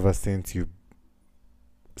career ever since you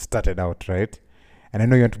started out, right? And I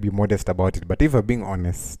know you want to be modest about it, but if we're being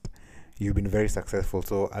honest, you've been very successful.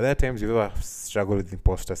 So are there times you've ever struggled with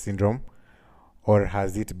imposter syndrome, or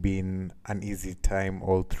has it been an easy time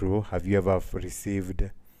all through? Have you ever felt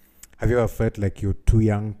like you're too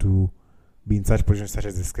young to be in such positions such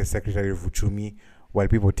as the Secretary of Uchumi, while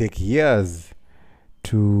people take years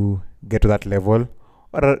to get to that level?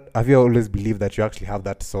 Or have you always believed that you actually have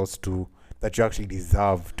that source that you actually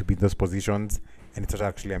deserve to be in those positions, and it's not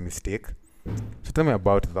actually a mistake? So tell me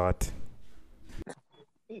about that.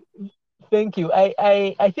 Thank you.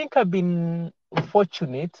 I think I've been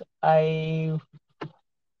fortunate. I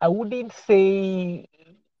wouldn't say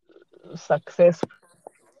success.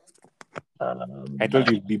 I told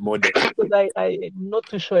you it'd be modest. Because I'm not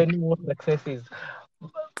too sure I know what success is.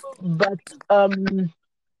 But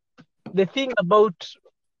the thing about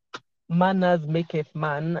manners maketh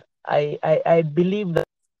man, I believe that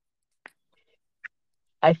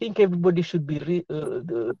I think everybody should be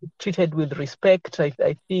treated with respect.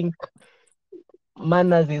 I think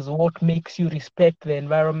manners is what makes you respect the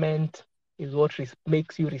environment, is what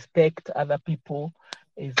makes you respect other people,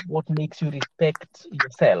 is what makes you respect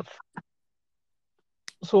yourself.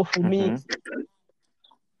 So for me,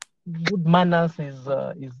 good manners is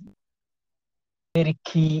very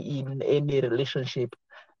key in any relationship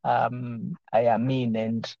I am in.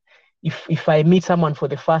 And if I meet someone for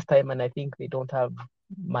the first time and I think they don't have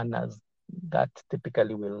manners, that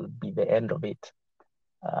typically will be the end of it.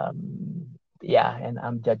 And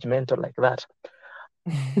I'm judgmental like that.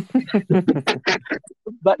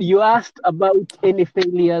 But you asked about any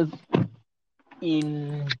failures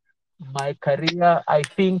in my career. I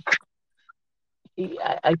think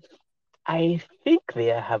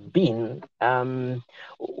there have been.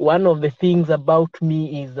 One of the things about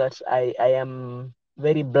me is that I am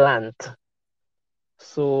very blunt.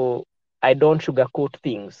 So I don't sugarcoat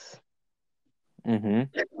things.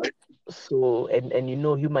 So, and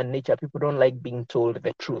human nature, people don't like being told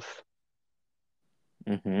the truth.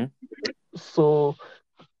 So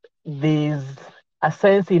there's a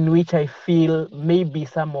sense in which I feel maybe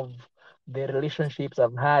some of the relationships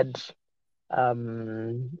I've had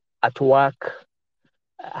at work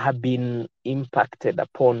have been impacted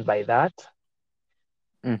upon by that.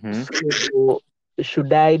 So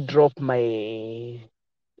should I drop my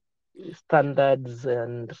standards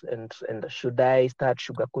and should I start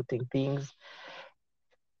sugarcoating things?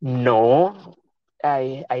 No,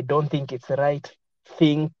 I don't think it's the right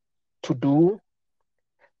thing to do.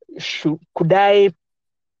 Could I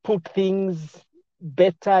put things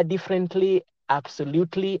better, differently?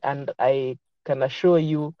 Absolutely. And I can assure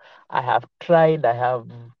you, I have tried, I have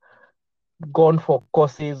gone for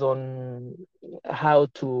courses on how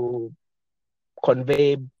to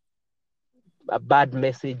convey a bad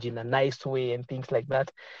message in a nice way and things like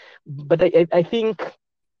that. But I think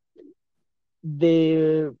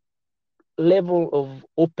the level of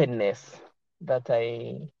openness that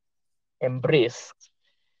I embrace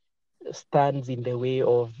stands in the way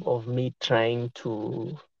of me trying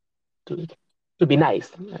to be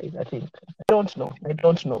nice. I think I don't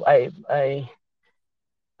know. I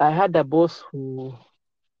had a boss who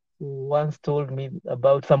once told me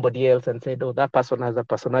about somebody else and said, "Oh, that person has a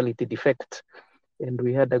personality defect," and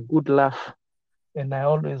we had a good laugh. And I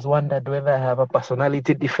always wondered whether I have a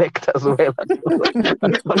personality defect as well, as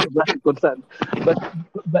far as that's concerned.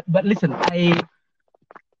 But listen, I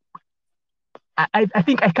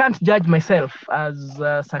think I can't judge myself as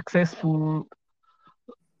successful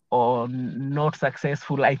or not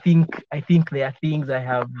successful. I think there are things I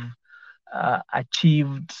have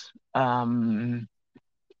achieved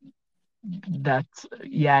that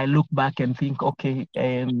I look back and think, okay,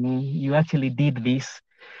 you actually did this.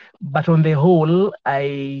 But on the whole,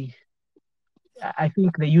 I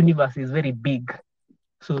think the universe is very big,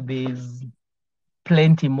 so there's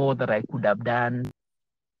plenty more that I could have done.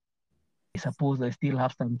 I suppose I still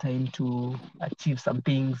have some time to achieve some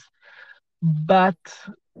things, but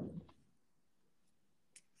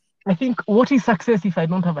I think what is success if I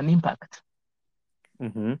don't have an impact?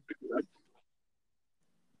 Mm-hmm.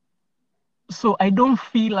 So I don't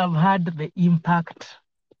feel I've had the impact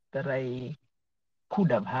that I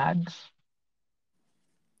could have had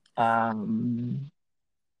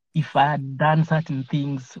if I had done certain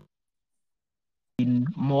things, been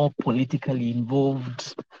more politically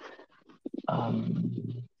involved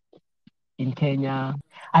in Kenya.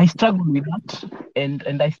 I struggle with that,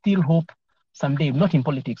 and I still hope someday, not in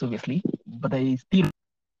politics, obviously, but I still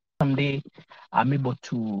someday I'm able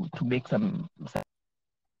to make some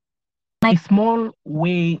nice small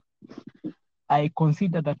way. I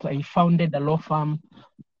consider that I founded a law firm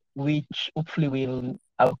which hopefully will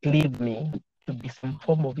outlive me to be some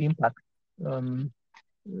form of impact.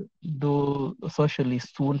 Though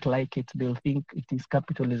socialists won't like it, they'll think it is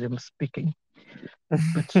capitalism speaking.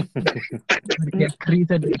 But they have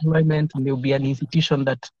created employment and there'll be an institution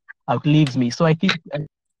that outlives me. So I think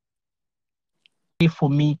for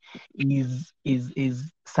me is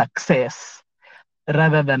success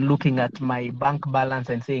rather than looking at my bank balance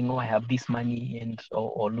and saying, oh, I have this money, and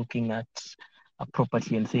or looking at a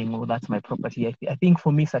property and saying, oh, that's my property. I think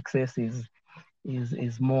for me success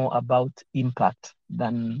is more about impact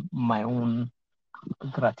than my own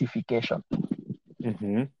gratification.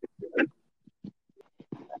 Mm-hmm.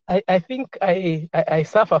 I think I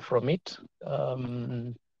suffer from it.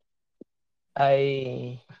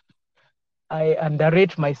 I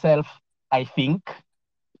underrate myself, I think,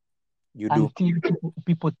 You do. until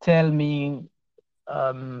people tell me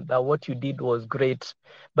that what you did was great.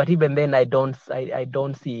 But even then, I don't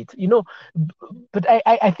see it. But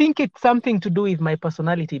I think it's something to do with my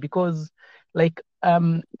personality because, like,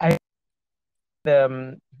 the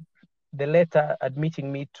letter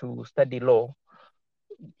admitting me to study law.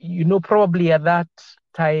 Probably at that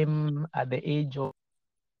time, at the age of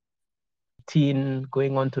 18,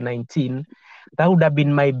 going on to 19, that would have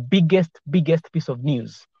been my biggest piece of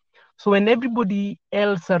news. So when everybody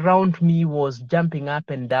else around me was jumping up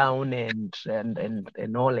and down and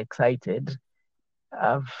all excited,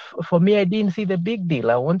 for me, I didn't see the big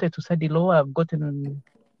deal. I wanted to study law.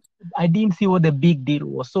 I didn't see what the big deal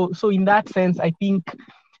was. So in that sense, I think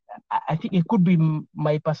it could be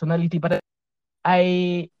my personality, but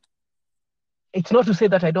it's not to say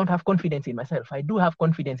that I don't have confidence in myself. I do have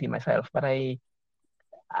confidence in myself, but I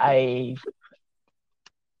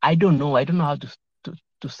don't know. I don't know how to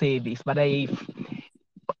say this, but I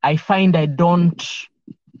find I don't,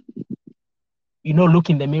 look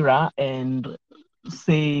in the mirror and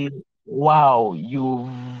say, wow, you've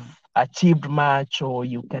achieved much or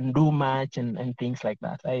you can do much and things like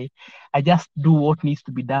that. I just do what needs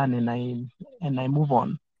to be done and I move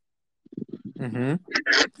on. Mm-hmm.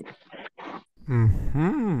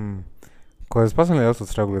 Because personally, I also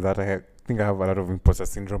struggle with that. Think I have a lot of imposter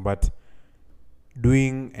syndrome, but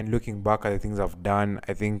doing and looking back at the things I've done,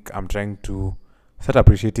 I think I'm trying to start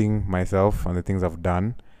appreciating myself and the things I've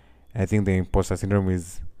done. And I think the imposter syndrome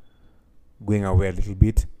is going away a little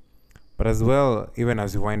bit. But as well, even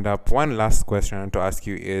as we wind up, one last question I want to ask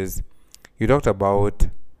you is, you talked about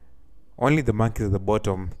only the monkeys at the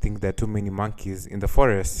bottom think there are too many monkeys in the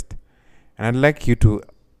forest. And I'd like you to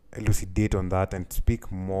elucidate on that and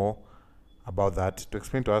speak more about that, to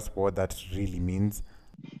explain to us what that really means.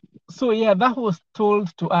 So yeah, that was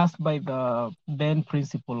told to us by the then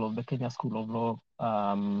principal of the Kenya School of Law,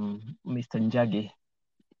 Mr. Njagi.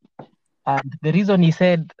 And the reason he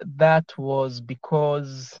said that was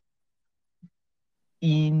because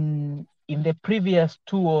in the previous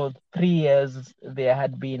 2 or 3 years, there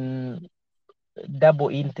had been double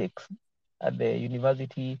intakes at the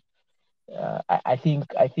university. I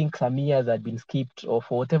think some years had been skipped, or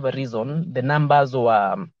for whatever reason, the numbers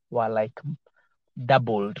were like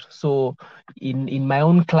doubled. So in my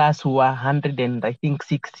own class, we were 100 and I think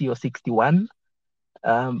 60 or 61.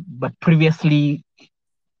 But previously,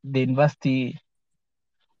 the university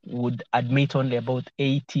would admit only about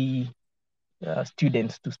 80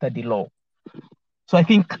 students to study law. So I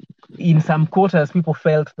think in some quarters, people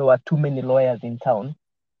felt there were too many lawyers in town.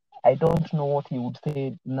 I don't know what you would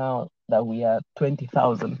say now that we are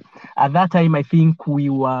 20,000. At that time, I think we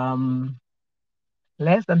were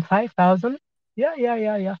less than 5,000.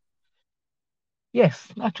 Yeah. Yes,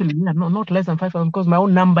 actually, yeah, no, not less than 5,000 because my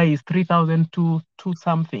own number is 3,000 to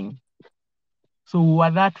something. So we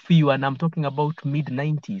were that few, and I'm talking about mid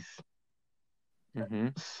 90s. Mm-hmm.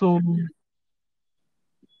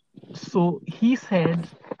 So he said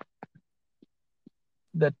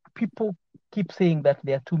that people keep saying that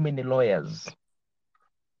there are too many lawyers,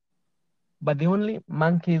 but the only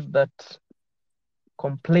monkeys that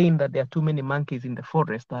complain that there are too many monkeys in the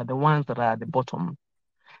forest are the ones that are at the bottom.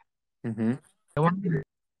 Mm-hmm. I wanted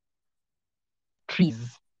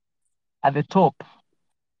trees at the top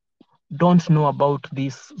don't know about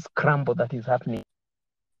this scramble that is happening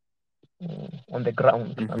on the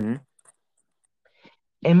ground. Mm-hmm.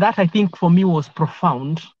 And that, I think, for me was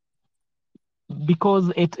profound,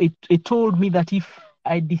 because it told me that if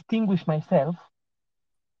I distinguish myself,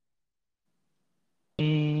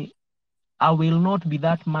 I will not be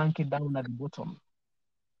that monkey down at the bottom.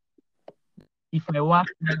 If I work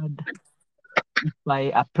hard, if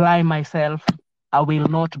I apply myself, I will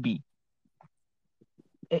not be.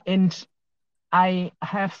 And I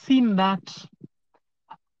have seen that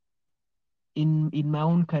in my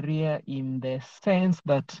own career, in the sense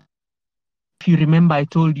that, if you remember, I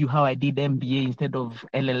told you how I did MBA instead of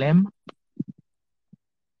LLM.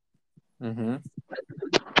 Mm-hmm.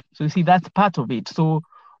 So you see, that's part of it. So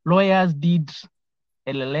lawyers did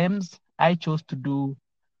LLMs. I chose to do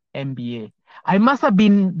MBA. I must have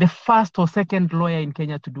been the first or second lawyer in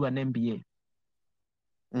Kenya to do an MBA.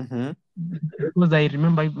 Mm-hmm. Because I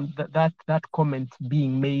remember that comment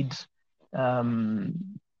being made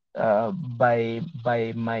by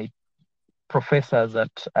my professors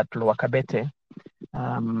at Lower Kabete.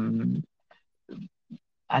 And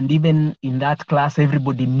even in that class,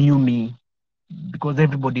 everybody knew me, because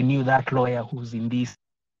everybody knew that lawyer who's in this,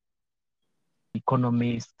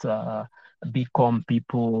 economists, BCom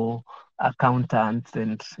people, accountants,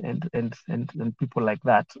 and people like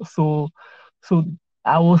that. So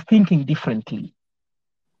I was thinking differently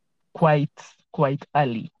quite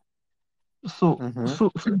early. So Mm-hmm.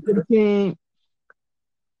 you can say,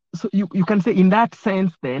 you can say in that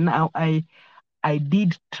sense, then I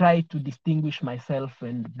did try to distinguish myself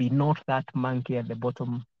and be not that monkey at the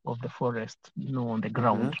bottom of the forest, on the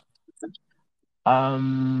ground.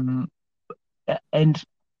 And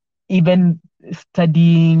even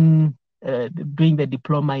studying, doing the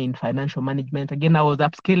diploma in financial management, again, I was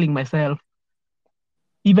upscaling myself.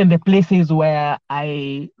 Even the places where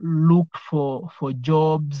I looked for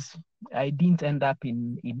jobs, I didn't end up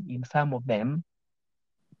in some of them.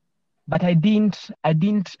 But I didn't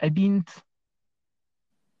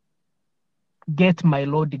get my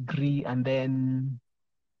law degree and then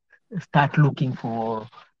start looking for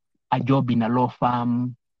a job in a law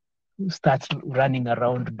firm, start running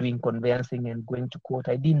around doing conveyancing and going to court.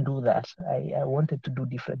 I didn't do that. I wanted to do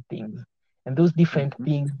different things. And those different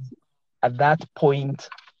things at that point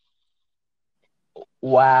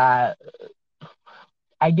were,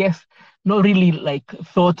 I guess, not really like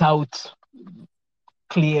thought out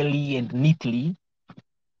clearly and neatly,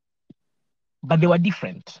 but they were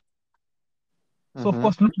different. So of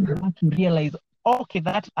course, looking back, you realize, okay,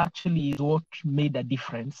 that actually is what made a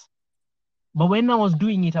difference. But when I was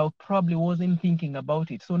doing it, I probably wasn't thinking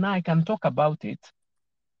about it. So now I can talk about it.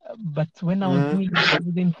 But when I was doing it,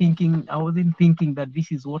 I wasn't thinking that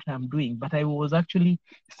this is what I'm doing, but I was actually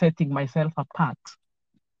setting myself apart.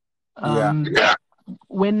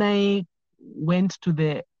 When I went to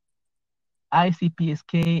the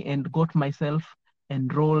ICPSK and got myself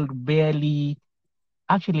enrolled barely,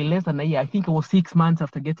 actually less than a year, I think it was 6 months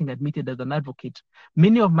after getting admitted as an advocate,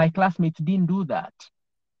 many of my classmates didn't do that.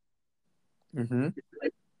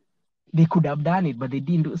 They could have done it, but they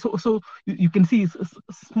didn't do it. So you can see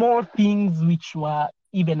small things which were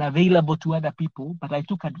even available to other people, but I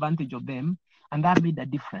took advantage of them, and that made a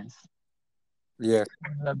difference. Yeah.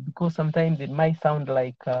 Because sometimes it might sound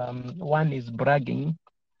like one is bragging,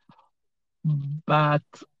 but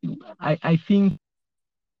I think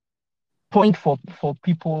point for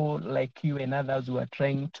people like you and others who are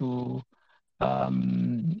trying to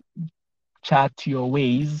chart your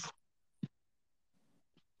ways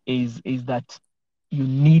is that you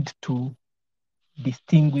need to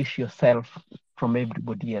distinguish yourself from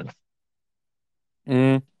everybody else.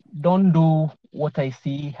 Don't do what I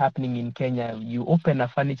see happening in Kenya. You open a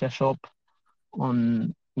furniture shop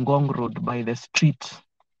on Ngong Road by the street,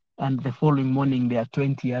 and the following morning there are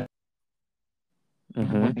 20 years.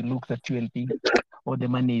 Everybody looks at you and thinks, oh, the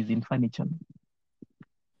money is in furniture.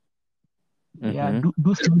 Yeah,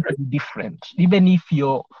 do something different. Even if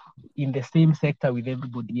you're in the same sector with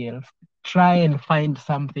everybody else, try and find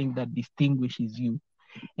something that distinguishes you.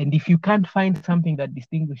 And if you can't find something that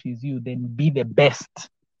distinguishes you, then be the best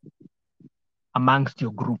amongst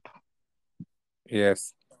your group.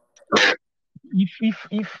 Yes. If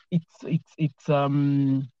it's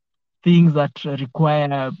things that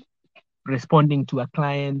require responding to a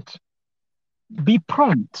client, be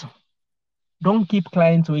prompt. Don't keep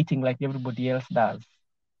clients waiting like everybody else does.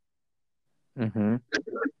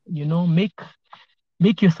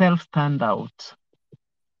 Make yourself stand out.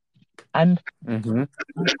 And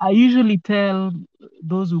I usually tell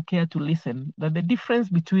those who care to listen that the difference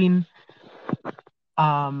between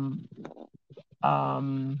an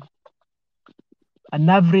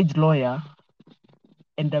average lawyer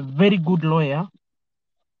and a very good lawyer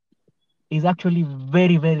is actually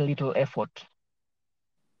very, very little effort.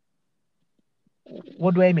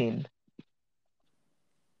 What do I mean?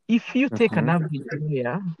 If you take an average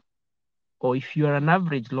lawyer, or if you're an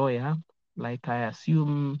average lawyer, like I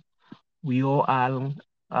assume we all are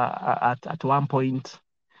at one point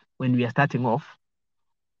when we are starting off,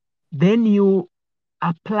 then you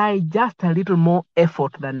apply just a little more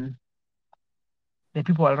effort than the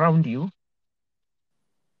people around you.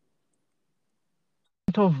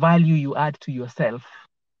 The amount of value you add to yourself.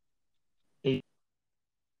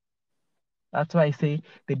 That's why I say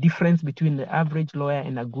the difference between the average lawyer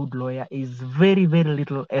and a good lawyer is very, very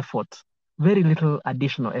little effort, very little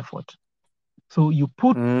additional effort. So you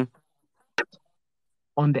put on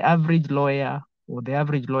the average lawyer, or the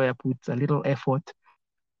average lawyer puts a little effort.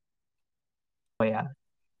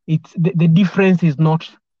 It's the difference is not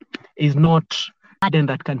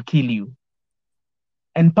that can kill you.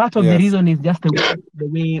 And part of the reason is just the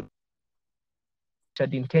way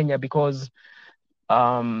in Kenya, because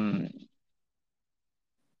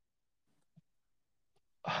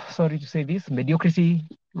sorry to say this, mediocrity,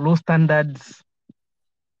 low standards,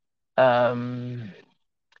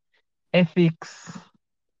 ethics,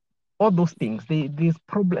 all those things. There's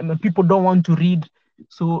problem, and people don't want to read.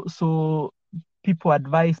 So people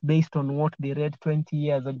advise based on what they read 20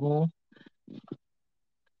 years ago,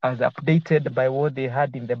 as updated by what they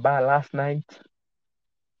had in the bar last night.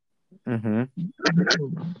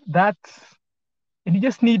 That, and you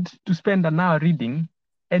just need to spend an hour reading,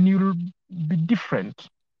 and you'll be different.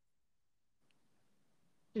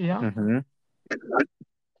 Yeah.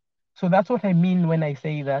 So that's what I mean when I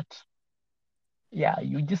say that. Yeah,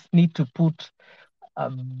 you just need to put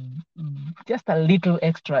just a little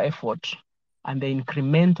extra effort, and the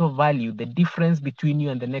incremental value, the difference between you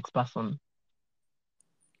and the next person,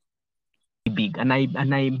 big. And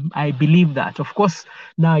I believe that. Of course,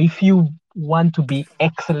 now if you want to be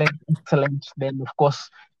excellent, then of course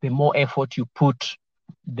the more effort you put,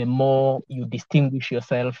 the more you distinguish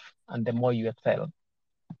yourself and the more you excel.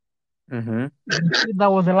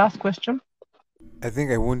 That was the last question. I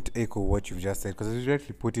think I won't echo what you've just said, because as you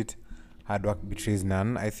directly put it, hard work betrays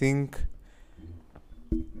none. I think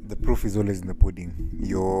the proof is always in the pudding.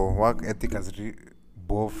 Your work ethic has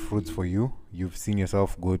bore fruits for you. You've seen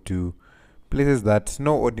yourself go to places that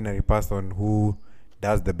no ordinary person who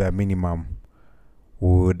does the bare minimum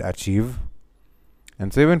would achieve.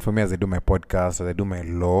 And so even for me, as I do my podcast, as I do my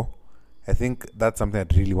law, I think that's something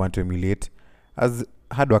I'd really want to emulate, as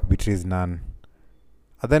hard work betrays none.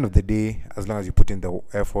 At the end of the day, as long as you put in the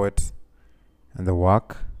effort and the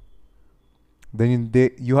work, then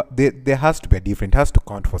there has to be a difference. It has to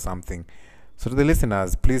count for something. So to the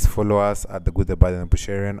listeners, please follow us at The Good, The Bad, and The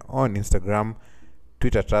Busharian on Instagram.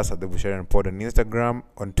 Tweet at us at The Busharian Pod on Instagram,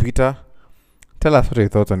 on Twitter. Tell us what your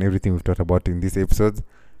thoughts on everything we've talked about in this episode.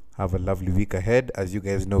 Have a lovely week ahead. As you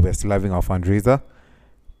guys know, we're still having our fundraiser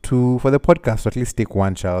for the podcast to at least take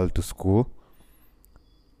one child to school.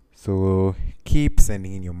 So keep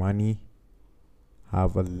sending in your money.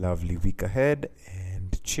 Have a lovely week ahead,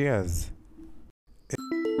 and cheers.